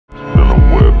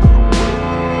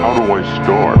do I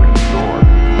start?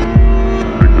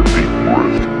 Take a deep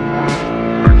breath.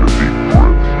 Take a deep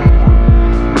breath.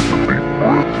 Take a deep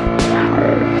breath.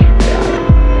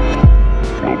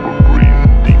 Wilbur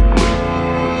breathed deeply.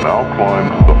 Now climb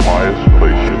to the highest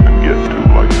place you can get to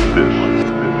like this.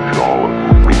 Charlott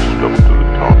reached up to the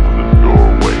top of the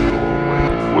doorway.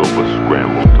 Wilbur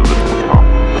scrambled to the top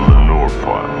of the manure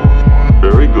pile.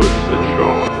 Very good, said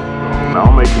Charlott. Now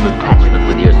make an attachment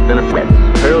with your spinnerets.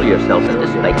 Hurl yourself into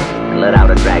space and let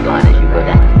out a dragline as you go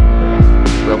down.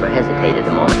 Wilbur hesitated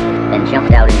a moment, then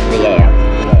jumped out into the air,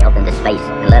 up into space,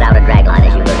 and let out a dragline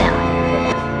as you go down.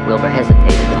 Wilbur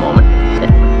hesitated a moment,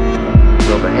 then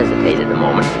Wilbur hesitated a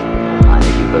moment, as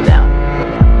you go down.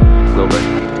 Wilbur,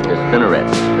 your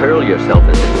spinnerets. Hurl yourself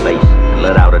into space and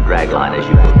let out a dragline as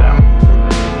you go down.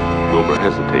 Wilbur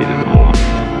hesitated a moment,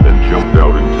 then jumped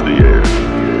out into the air.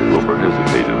 Wilbur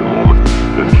hesitated a moment,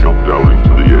 then jumped out into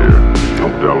the air,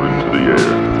 jumped out into the air,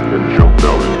 then jumped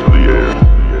out into the air,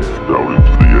 out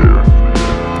into the air,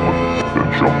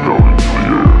 then jumped out into the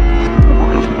air. Wilbur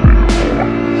hesitated a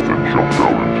moment, then jumped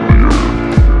out into the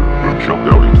air, then jumped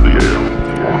out into the air,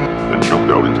 then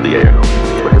jumped out into the air.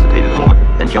 Wilbur hesitated a moment,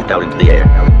 then jumped out into the air.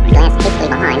 He glanced hastily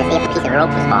behind to see if a piece of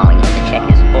rope was following him to check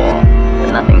his fall,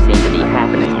 But nothing seemed to be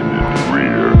happening. In his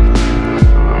rear, and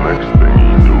the next thing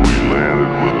he knew, he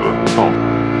landed with a thump.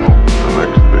 The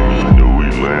next thing he knew, he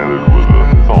landed with a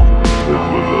thump. With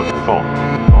a thump.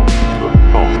 The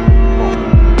thump.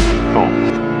 Thump.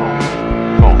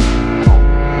 Thump. Thump.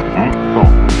 He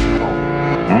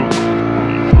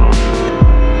grunted.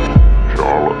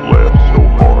 Charlott laughed so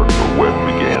hard the web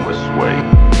began to sway.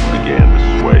 Began to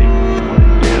sway.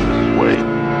 Began to sway.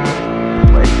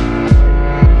 Wait.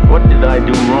 What did I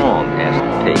do wrong? Asked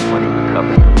Tate when he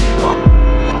recovered from his bump.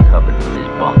 Recovered from his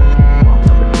bump.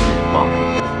 Recovered from his bump.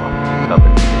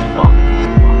 Recovered from his bump.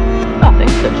 Nothing,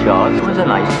 said Charlott. It was a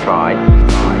nice try. It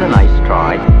was a nice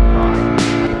try.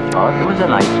 Charlott, it was a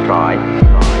nice try. It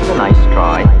was a nice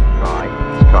try.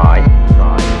 Try.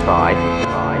 Try.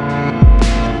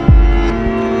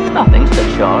 Nothing, said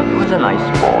Charlott. It was a nice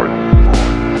try.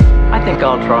 I think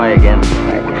I'll try again. A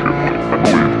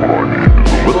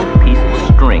little piece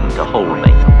of string to hold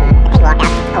me. The pig walked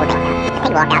out. Hold me. The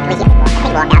pig walked out to his yard. The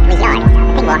pig walked out to his yard. The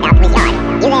pig walked out to his yard.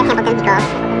 You there, Templeton, he called.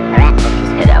 The rat poked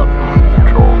his head out